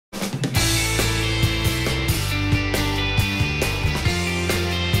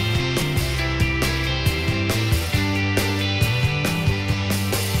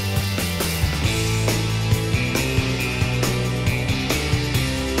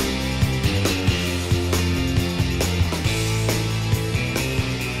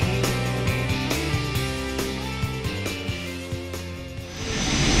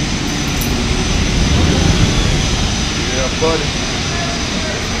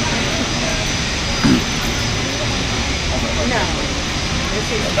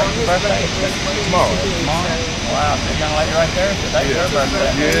Birthday? Tomorrow. Tomorrow? Wow, the young lady right there. Today's her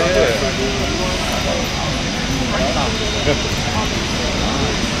birthday.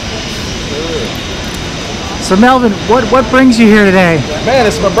 So Melvin, what brings you here today? Man,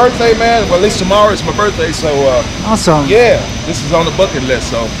 it's my birthday, man. Well, at least tomorrow is my birthday, so awesome. Yeah, this is on the bucket list,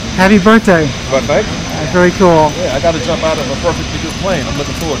 so happy birthday. Well, thank you. Very cool. Yeah, I got to jump out of a perfectly good plane. I'm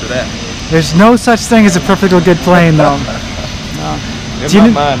looking forward to that. There's no such thing as a perfectly good plane, though. In my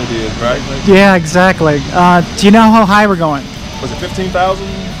mind, it is, right? Yeah, exactly. Do you know how high we're going? Was it 15,000?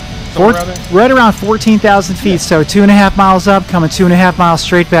 Right around 14,000 feet. Yeah. So 2.5 miles up, coming 2.5 miles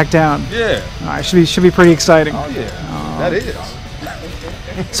straight back down. Yeah. All right, should be pretty exciting. Oh yeah, that is.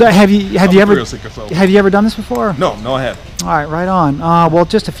 So have you ever done this before? No, I haven't. All right, right on. Well,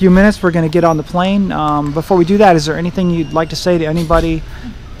 just a few minutes. We're going to get on the plane. Before we do that, is there anything you'd like to say to anybody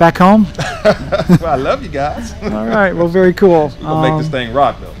back home? Well, I love you guys. All right. Well, very cool. We're gonna make this thing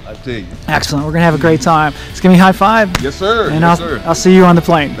rock, though. I tell you. Excellent. We're gonna have a great time. Just give me a high five. Yes, sir. And yes, sir. I'll see you on the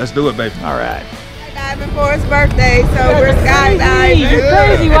plane. Let's do it, baby. All right. Skydiving for his birthday, so we're skydiving. You're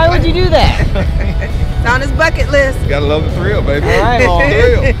crazy. Why would you do that? It's on his bucket list. Gotta love the thrill, baby. All right, well,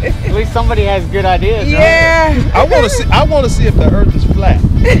 at least somebody has good ideas. Yeah. Right? I want to see if the Earth is flat.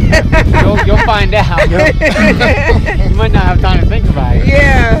 You'll find out. You might not have time to think about it.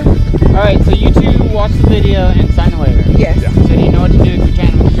 Yeah. All right, so you two watch the video and sign the waiver. Yes. So do you know what to do if your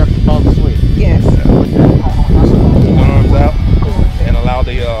tandem instructor falls asleep? Yes. Keep my arms out and allow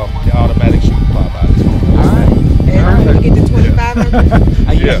the automatic chute to pop out. All right. And when you get to 2,500. I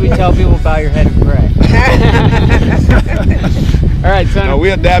usually tell people bow your head and pray. All right, son. No, we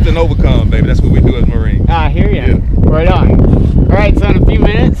adapt and overcome, baby. That's what we do as Marines. I hear you. Yeah. Right on. All right, so in a few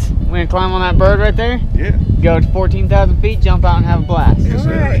minutes, we're going to climb on that bird right there. Yeah. Go to 14,000 feet, jump out and have a blast. Yes,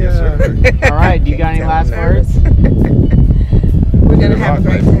 sir. Right. Yes, sir. All right, do you got any last words? We're going to have a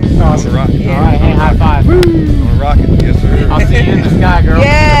great time. Awesome. Rock. Yeah. All right, hey, high five. Gonna rock it. Yes, sir. I'll see you in the sky, girl.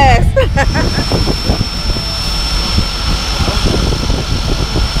 Yes.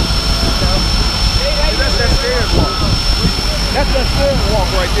 That's that steering walk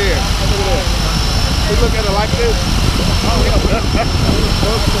right there. Look at that. We look at it like this.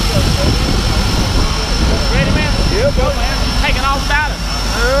 Ready, man? Yeah, Go, man. You're taking off without us.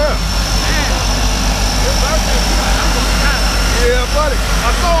 Yeah. Yeah, buddy.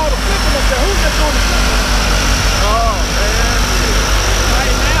 I saw all the flipping up there. Who's that doing the flipping? Oh, man.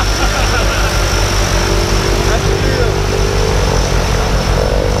 Right now. That's the deal.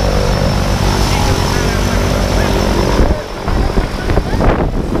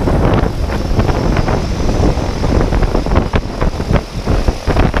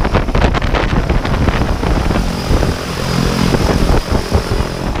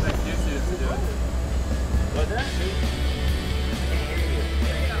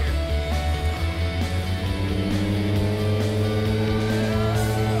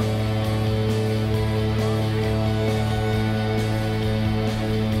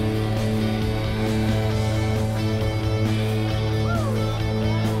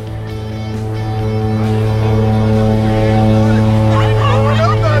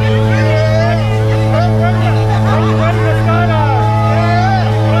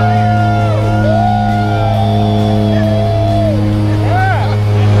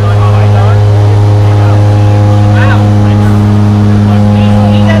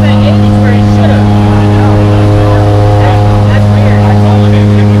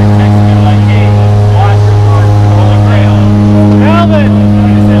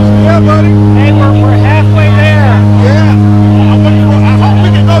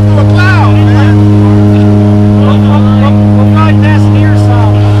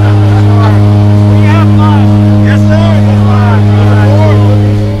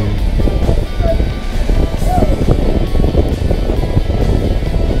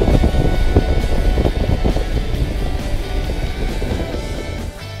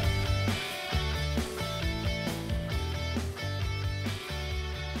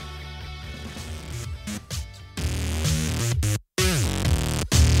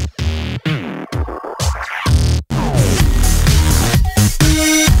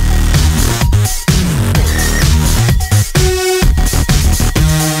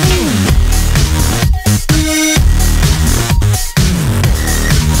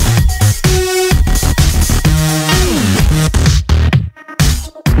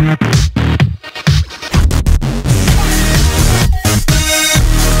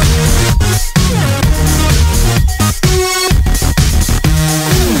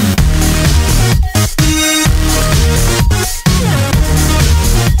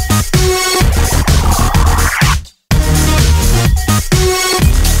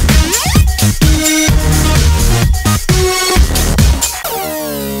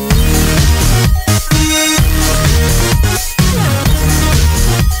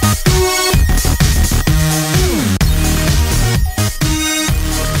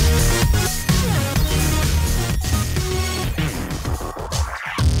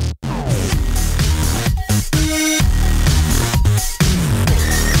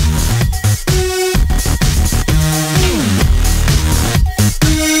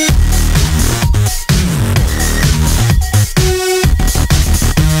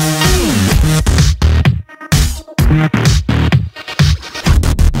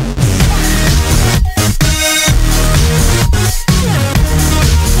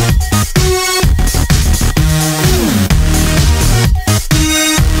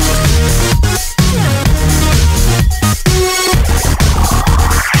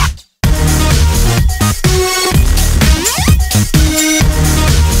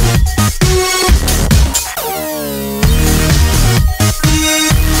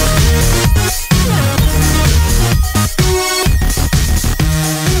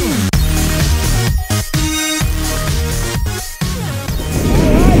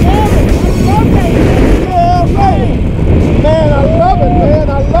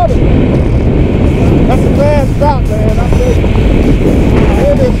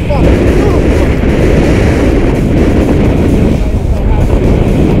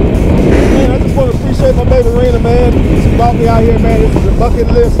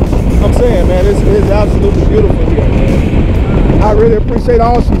 appreciate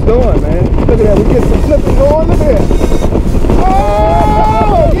all she's doing, man. Look at that. We get some flipping going. Look at that.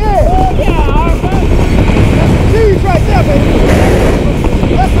 Oh, yeah. That's some cheese right there, baby.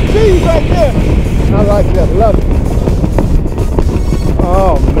 That's some cheese right there. I like that. Love it.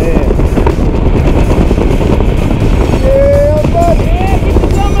 Oh, man. Yeah, buddy. Yeah,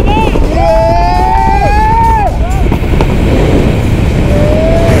 get some of that. Yeah.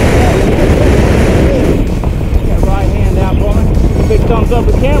 That right hand out for me. Big thumbs up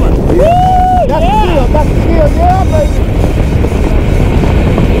the camera. Woo! That's the deal. That's the deal. Yeah, baby.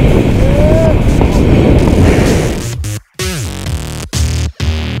 Yeah.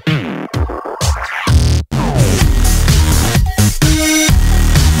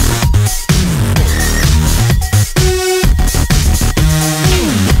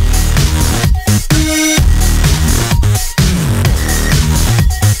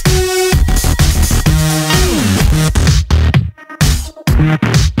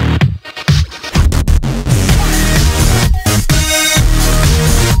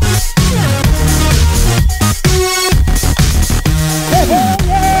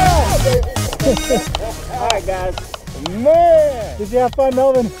 Alright guys. Man, Did you have fun,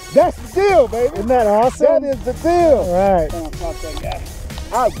 Melvin? that's the deal, baby. Isn't that awesome? That is the deal. All right.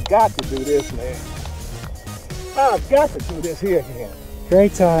 I've got to do this, man. I've got to do this here again.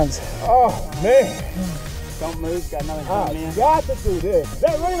 Great times. Oh, man. Don't move, got nothing coming in. I've got to do this. Is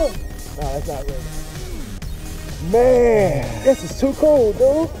that raining? No, that's not raining. Man, this is too cool,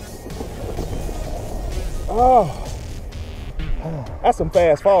 dude. Oh. That's some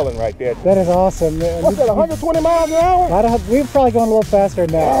fast falling right there. That is awesome. What's that, 120 miles an hour? We're probably going a little faster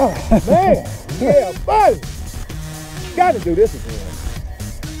than that. Oh, man. Yeah, buddy. Got to do this again.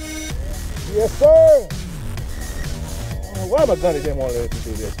 Yes, sir. Oh, why my gunny didn't want to let me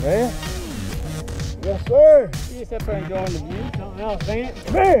do this, man? Yes, sir. You just up there enjoying the view, something else, ain't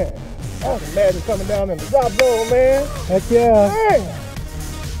it? Man, I was imagine coming down in the drop zone, man. Heck yeah. Man.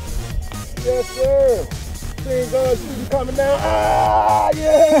 Yes, sir. Seeing guns shooting coming down. Ah,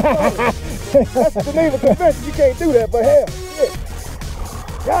 yeah. That's the Geneva Convention. You can't do that, but hell, shit.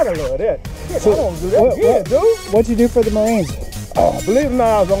 Gotta love that. Shit, So, I want to do that again, dude. What'd you do for the Marines? Oh, believe it or not,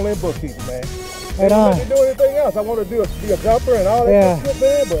 I was only in bookkeeping, man. Right I on. didn't do anything else. I wanted to be a jumper and all that Yeah. good shit,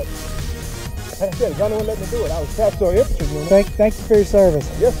 man, but like I said, the gunner wouldn't let me do it. I was attached to an infantry unit. Thank you for your service.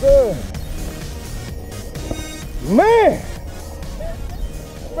 Yes, sir. Man!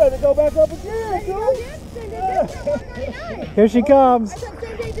 Ready to go back up again, dude. Here she comes.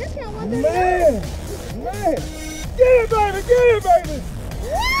 Man! Man! Get it, baby! Get it, baby!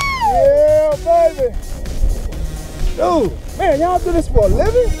 Yeah, baby! Dude, man, y'all do this for a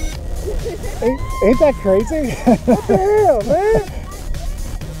living? Ain't that crazy? What the hell, man?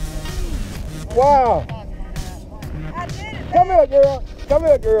 Wow. I did it. Come here, girl. Come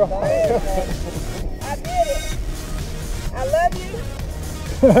here, girl. I did it. I love you.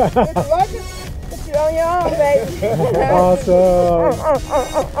 Did you like it? Put you on your own, baby. Awesome.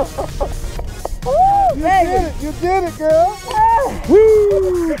 Woo, You baby. did it. You did it, girl. Ah,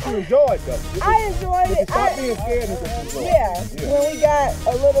 Woo! You enjoyed it, though. I enjoyed You it. stop being scared and just enjoy it. Yeah, when we got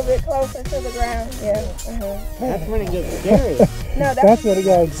a little bit closer to the ground. Yeah. That's when it gets scary. No, That's what it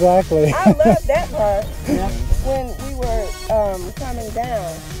got exactly. I love that part. Yeah. When we were coming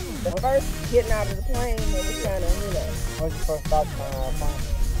down, the first getting out of the plane, it was kind of, What's your first thoughts on our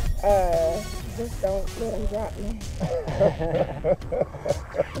plane? just don't let him drop me.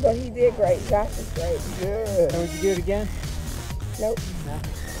 But he did great. Josh was great. Yeah. So would you do it again? Nope.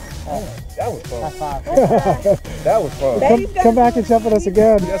 That was fun. High five. That was fun. Baby's gonna Come back and jump with us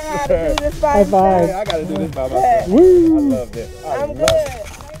again. Yes, how sir. to do this by High five. himself. Yeah, I got to do this by myself. Woo! I love it. I I'm love good. it.